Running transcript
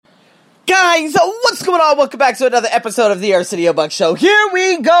Guys, what's going on? Welcome back to another episode of the Arsenio Buck Show. Here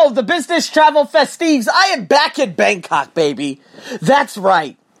we go, the business travel festives. I am back in Bangkok, baby. That's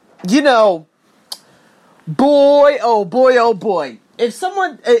right. You know, boy, oh boy, oh boy. If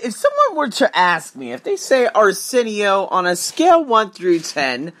someone were to ask me, if they say, Arsenio, on a scale 1 through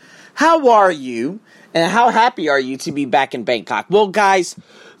 10, how are you? And how happy are you to be back in Bangkok? Well, guys,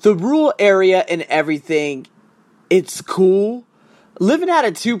 the rural area and everything, it's cool. Living out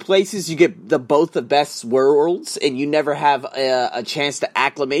of two places, you get both the best worlds, and you never have a chance to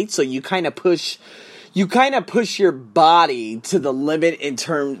acclimate. So you kind of push your body to the limit in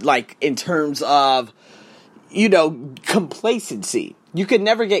terms of, you know, complacency. You can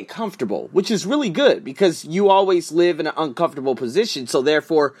never get comfortable, which is really good because you always live in an uncomfortable position. So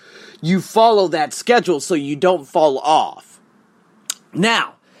therefore, you follow that schedule so you don't fall off.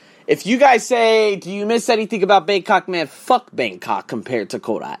 Now, if you guys say, do you miss anything about Bangkok? Man, fuck Bangkok compared to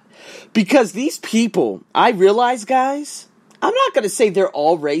Korat. Because these people, I realize, guys, I'm not going to say they're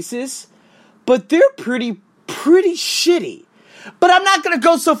all racist, but they're pretty shitty. But I'm not going to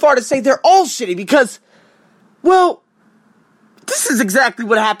go so far to say they're all shitty because, well, this is exactly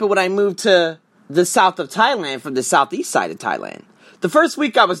what happened when I moved to the south of Thailand from the southeast side of Thailand. The first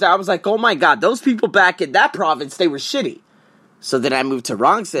week I was there, I was like, oh my God, those people back in that province, they were shitty. So then I moved to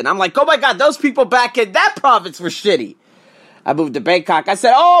Rangsit. I'm like, oh my God, those people back in that province were shitty. I moved to Bangkok. I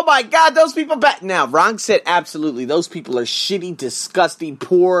said, oh my God, those people back. Now, Rangsit, absolutely. Those people are shitty, disgusting,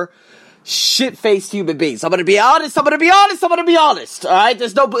 poor, shit-faced human beings. I'm going to be honest. All right?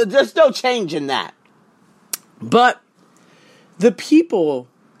 There's no change in that. But the people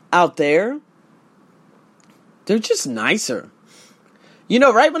out there, they're just nicer. You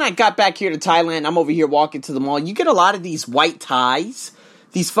know, right when I got back here to Thailand, I'm over here walking to the mall. You get a lot of these white Thais,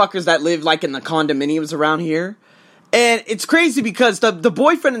 these fuckers that live like in the condominiums around here. And it's crazy because the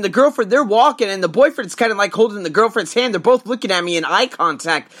boyfriend and the girlfriend, they're walking and the boyfriend's kind of like holding the girlfriend's hand. They're both looking at me in eye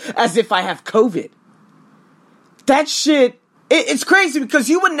contact as if I have COVID. That shit, it's crazy because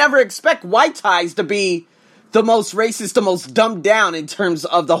you would never expect white Thais to be the most racist, the most dumbed down in terms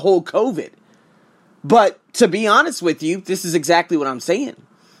of the whole COVID. But to be honest with you, this is exactly what I'm saying.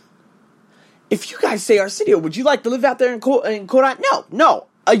 If you guys say, Arsenio, would you like to live out there in Korat? No.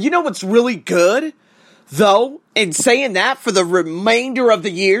 You know what's really good, though, in saying that for the remainder of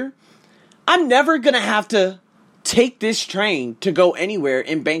the year? I'm never going to have to take this train to go anywhere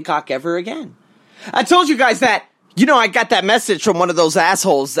in Bangkok ever again. I told you guys that, you know, I got that message from one of those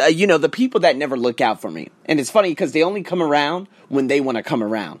assholes, the people that never look out for me. And it's funny because they only come around when they want to come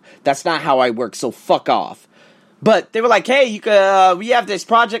around. That's not how I work, so fuck off. But they were like, hey, we have this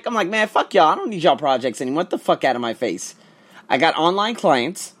project. I'm like, man, fuck y'all. I don't need y'all projects anymore. Get the fuck out of my face. I got online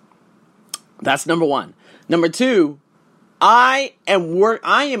clients. That's number one. Number two, I'm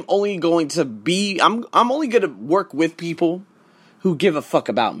only going to work with people who give a fuck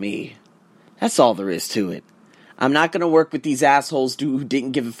about me. That's all there is to it. I'm not going to work with these assholes who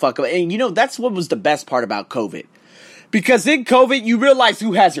didn't give a fuck about. And you know, that's what was the best part about COVID. Because in COVID, you realize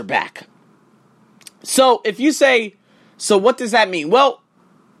who has your back. So if you say, so what does that mean? Well,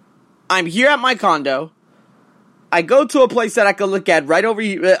 I'm here at my condo. I go to a place that I can look at right over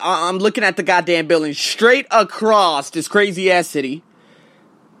here. I'm looking at the goddamn building straight across this crazy ass city.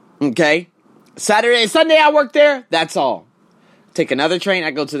 Okay. Saturday and Sunday I work there. That's all. Take another train.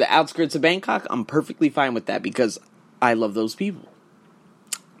 I go to the outskirts of Bangkok. I'm perfectly fine with that because I love those people.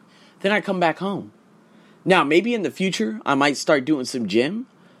 Then I come back home. Now, maybe in the future, I might start doing some gym.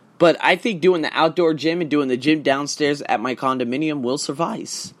 But I think doing the outdoor gym and doing the gym downstairs at my condominium will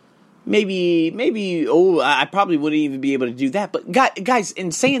suffice. Maybe, I probably wouldn't even be able to do that. But guys,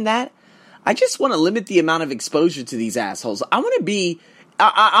 in saying that, I just want to limit the amount of exposure to these assholes. I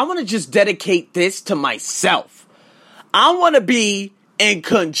want to just dedicate this to myself. I want to be in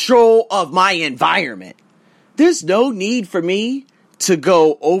control of my environment. There's no need for me to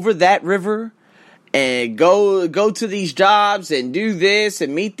go over that river and go to these jobs and do this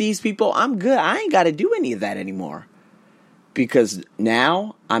and meet these people. I'm good. I ain't got to do any of that anymore. Because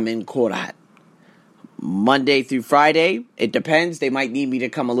now I'm in Korat. Monday through Friday. It depends. They might need me to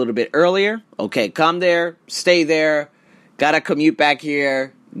come a little bit earlier. Okay, come there. Stay there. Gotta commute back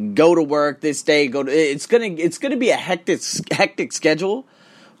here. Go to work this day. It's gonna be a hectic schedule.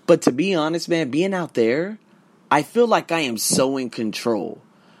 But to be honest, man, being out there, I feel like I am so in control.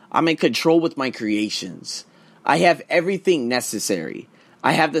 I'm in control with my creations. I have everything necessary.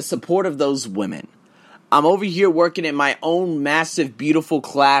 I have the support of those women. I'm over here working in my own massive, beautiful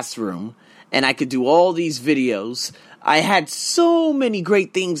classroom. and I could do all these videos. I had so many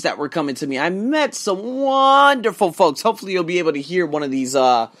great things that were coming to me. I met some wonderful folks. Hopefully you'll be able to hear one of these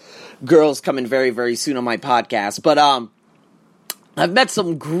girls coming very, very soon on my podcast. But I've met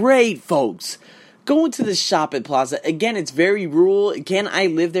some great folks. Going to the shopping plaza, again, it's very rural. Can I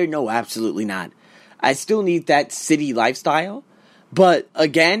live there? No, absolutely not. I still need that city lifestyle. But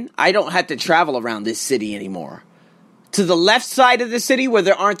again, I don't have to travel around this city anymore. To the left side of the city where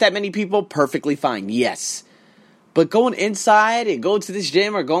there aren't that many people, perfectly fine, yes. But going inside and going to this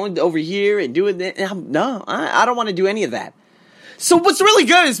gym or going over here and doing that, no, I don't want to do any of that. So what's really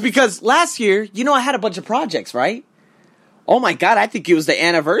good is because last year, I had a bunch of projects, right? Oh my God, I think it was the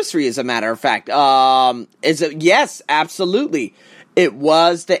anniversary, as a matter of fact. Is it? Yes, absolutely. It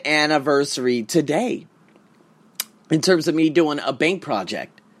was the anniversary today. In terms of me doing a bank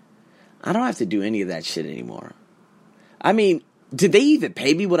project. I don't have to do any of that shit anymore. I mean, did they even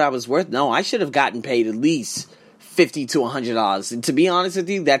pay me what I was worth? No, I should have gotten paid at least $50 to $100. And to be honest with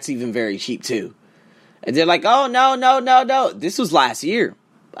you, that's even very cheap too. And they're like, oh, no. This was last year.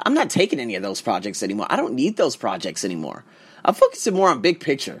 I'm not taking any of those projects anymore. I don't need those projects anymore. I'm focusing more on big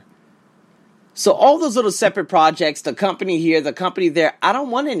picture. So all those little separate projects, the company here, the company there, I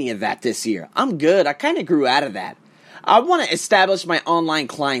don't want any of that this year. I'm good. I kind of grew out of that. I want to establish my online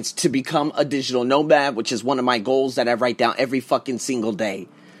clients to become a digital nomad, which is one of my goals that I write down every fucking single day.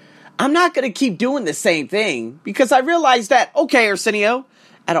 I'm not going to keep doing the same thing because I realized that, okay, Arsenio,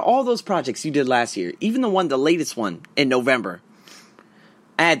 out of all those projects you did last year, even the latest one in November,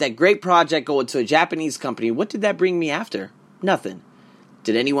 I had that great project going to a Japanese company. What did that bring me after? Nothing.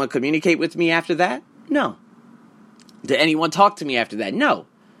 Did anyone communicate with me after that? No. Did anyone talk to me after that? No.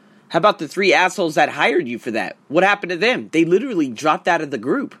 How about the 3 assholes that hired you for that? What happened to them? They literally dropped out of the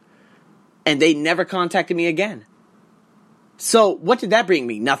group. And they never contacted me again. So, what did that bring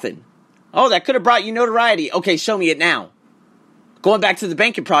me? Nothing. Oh, that could have brought you notoriety. Okay, show me it now. Going back to the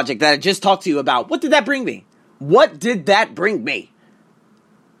banking project that I just talked to you about. What did that bring me? What did that bring me?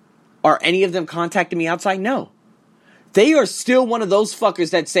 Are any of them contacting me outside? No. They are still one of those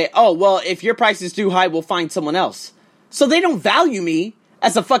fuckers that say, oh, well, if your price is too high, we'll find someone else. So they don't value me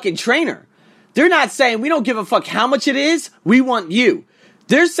as a fucking trainer. They're not saying, we don't give a fuck how much it is, we want you.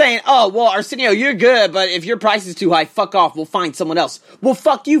 They're saying, oh, well, Arsenio, you're good, but if your price is too high, fuck off, we'll find someone else. Well,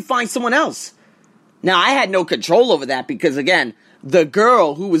 fuck you, find someone else. Now, I had no control over that because, again, the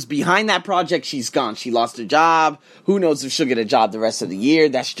girl who was behind that project, she's gone. She lost her job. Who knows if she'll get a job the rest of the year.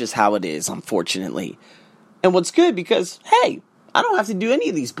 That's just how it is, unfortunately. And what's good because, hey, I don't have to do any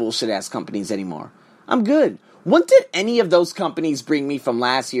of these bullshit-ass companies anymore. I'm good. What did any of those companies bring me from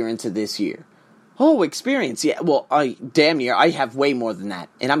last year into this year? Oh, experience. Yeah, well, damn near. I have way more than that.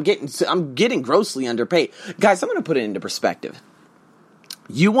 And I'm getting grossly underpaid. Guys, I'm going to put it into perspective.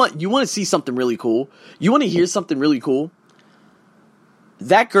 You want to see something really cool? You want to hear something really cool?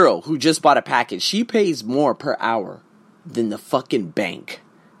 That girl who just bought a package, she pays more per hour than the fucking bank.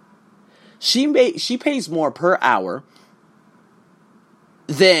 She pays more per hour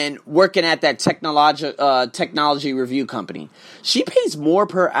than working at that technology review company. She pays more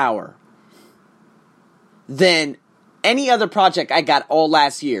per hour than any other project I got all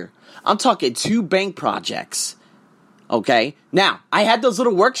last year. I'm talking 2 bank projects. Okay? Now, I had those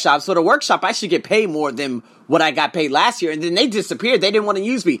little workshops. So the workshop, I should get paid more than what I got paid last year. And then they disappeared. They didn't want to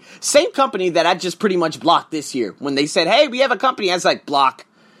use me. Same company that I just pretty much blocked this year. When they said, hey, we have a company. I was like, block.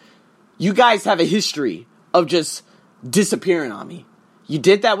 You guys have a history of just disappearing on me. You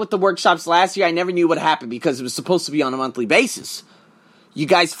did that with the workshops last year. I never knew what happened because it was supposed to be on a monthly basis. You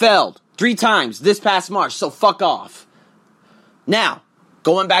guys failed 3 times this past March, so fuck off. Now,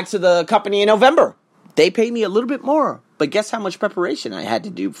 going back to the company in November, they paid me a little bit more, but guess how much preparation I had to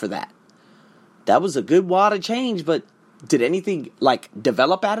do for that? That was a good wad of change, but did anything,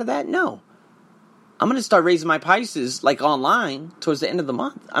 develop out of that? No. I'm going to start raising my prices, online, towards the end of the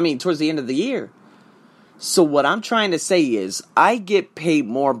month. Towards the end of the year. So what I'm trying to say is, I get paid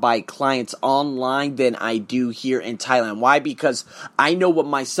more by clients online than I do here in Thailand. Why? Because I know what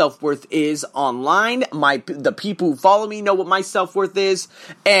my self-worth is online. The people who follow me know what my self-worth is.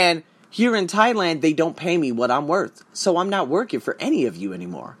 And here in Thailand, they don't pay me what I'm worth. So I'm not working for any of you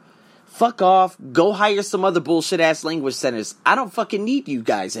anymore. Fuck off. Go hire some other bullshit-ass language centers. I don't fucking need you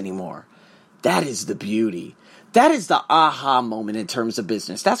guys anymore. That is the beauty. That is the aha moment in terms of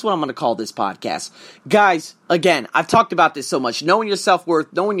business. That's what I'm going to call this podcast. Guys, again, I've talked about this so much. Knowing your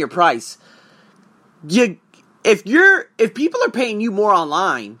self-worth, knowing your price. If people are paying you more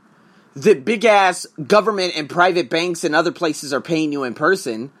online, the big-ass government and private banks and other places are paying you in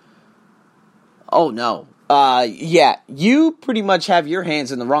person, oh no. Yeah, you pretty much have your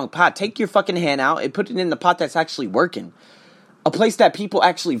hands in the wrong pot. Take your fucking hand out and put it in the pot that's actually working. A place that people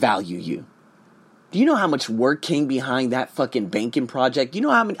actually value you. Do you know how much work came behind that fucking banking project? You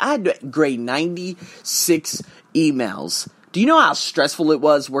know how many, I had to grade 96 emails. Do you know how stressful it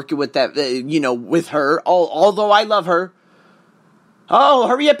was working with that, with her? Although I love her. Oh,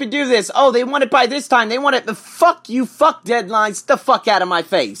 hurry up and do this. Oh, they want it by this time. They want it. Fuck you. Fuck deadlines. The fuck out of my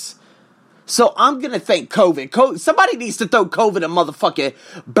face. So I'm going to thank COVID. Somebody needs to throw COVID a motherfucking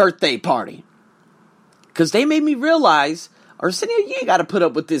birthday party. Because they made me realize, Arsenio, you ain't got to put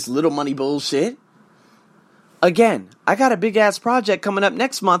up with this little money bullshit. Again, I got a big-ass project coming up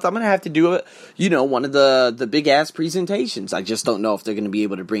next month. I'm going to have to do, one of the big-ass presentations. I just don't know if they're going to be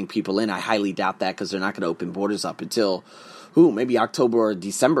able to bring people in. I highly doubt that because they're not going to open borders up until, maybe October or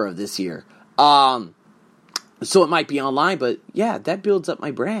December of this year. So it might be online, but yeah, that builds up my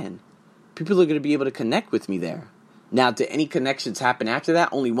brand. People are going to be able to connect with me there. Now, did any connections happen after that?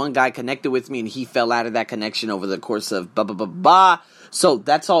 Only one guy connected with me, and he fell out of that connection over the course of blah. So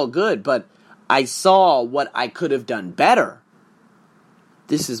that's all good, but I saw what I could have done better.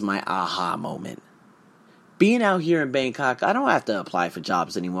 This is my aha moment. Being out here in Bangkok, I don't have to apply for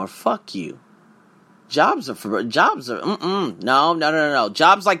jobs anymore. Fuck you. No.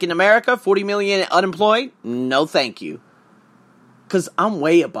 Jobs like in America, 40 million unemployed? No, thank you. Because I'm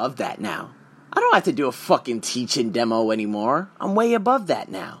way above that now. I don't have to do a fucking teaching demo anymore. I'm way above that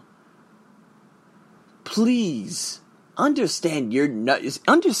now. Please, understand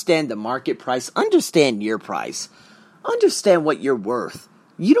the market price. Understand your price. Understand what you're worth.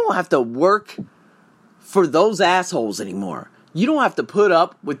 You don't have to work for those assholes anymore. You don't have to put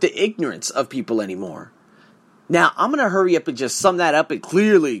up with the ignorance of people anymore. Now, I'm going to hurry up and just sum that up and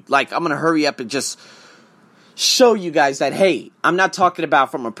clearly, I'm going to hurry up and just show you guys that, hey, I'm not talking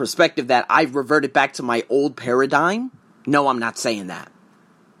about from a perspective that I've reverted back to my old paradigm. No, I'm not saying that.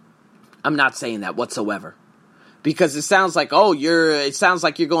 I'm not saying that whatsoever. Because it sounds like, it sounds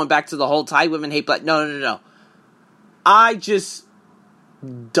like you're going back to the whole Thai women hate black. No. I just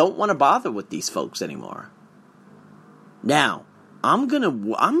don't want to bother with these folks anymore. Now, I'm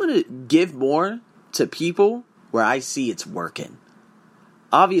gonna give more to people where I see it's working.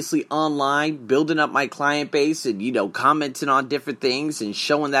 Obviously, online, building up my client base and, commenting on different things and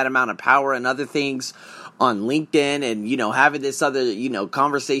showing that amount of power and other things on LinkedIn and, having this other,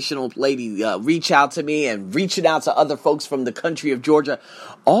 conversational lady reach out to me and reaching out to other folks from the country of Georgia.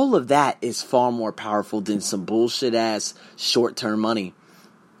 All of that is far more powerful than some bullshit-ass short-term money.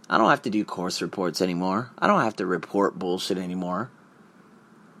 I don't have to do course reports anymore. I don't have to report bullshit anymore.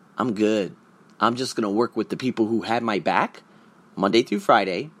 I'm good. I'm just going to work with the people who had my back Monday through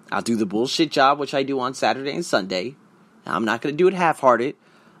Friday. I'll do the bullshit job, which I do on Saturday and Sunday. I'm not going to do it half-hearted.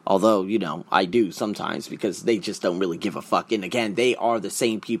 Although, I do sometimes because they just don't really give a fuck. And again, they are the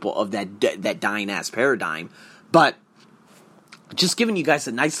same people of that dying-ass paradigm. But just giving you guys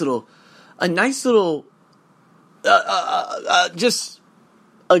a nice little, just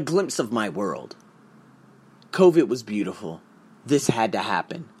a glimpse of my world. COVID was beautiful. This had to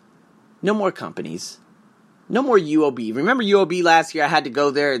happen. No more companies. No more UOB. Remember UOB last year? I had to go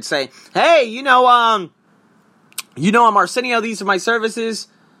there and say, hey, I'm Arsenio. These are my services.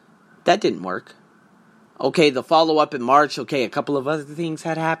 That didn't work. Okay, the follow-up in March. Okay, a couple of other things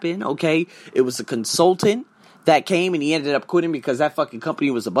had happened. Okay, it was a consultant that came and he ended up quitting because that fucking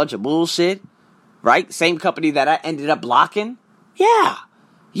company was a bunch of bullshit. Right? Same company that I ended up blocking.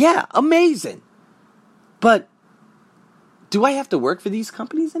 Yeah, amazing. But do I have to work for these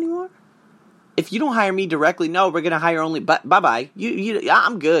companies anymore? If you don't hire me directly, no, we're going to hire only, bye-bye.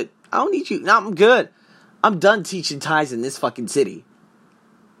 I'm good. I don't need you. No, I'm good. I'm done teaching Thais in this fucking city.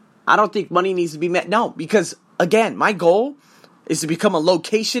 I don't think money needs to be met. No, because, again, my goal is to become a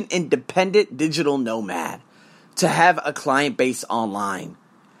location-independent digital nomad. To have a client base online.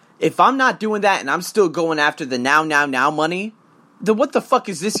 If I'm not doing that and I'm still going after the now money, then what the fuck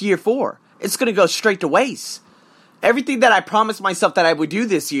is this year for? It's going to go straight to waste. Everything that I promised myself that I would do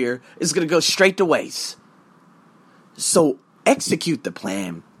this year is going to go straight to waste. So execute the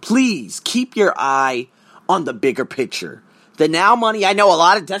plan. Please keep your eye on the bigger picture. The now money, I know a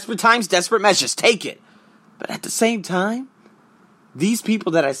lot of desperate times, desperate measures, take it. But at the same time, these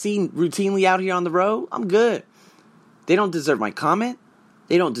people that I see routinely out here on the road, I'm good. They don't deserve my comment.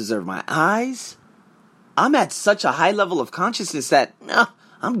 They don't deserve my eyes. I'm at such a high level of consciousness that, no,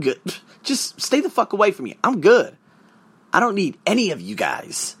 I'm good. Just stay the fuck away from me. I'm good. I don't need any of you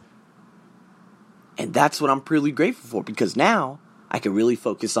guys. And that's what I'm pretty grateful for because now I can really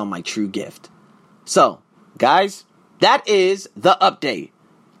focus on my true gift. So, guys, that is the update.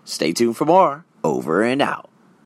 Stay tuned for more. over and out.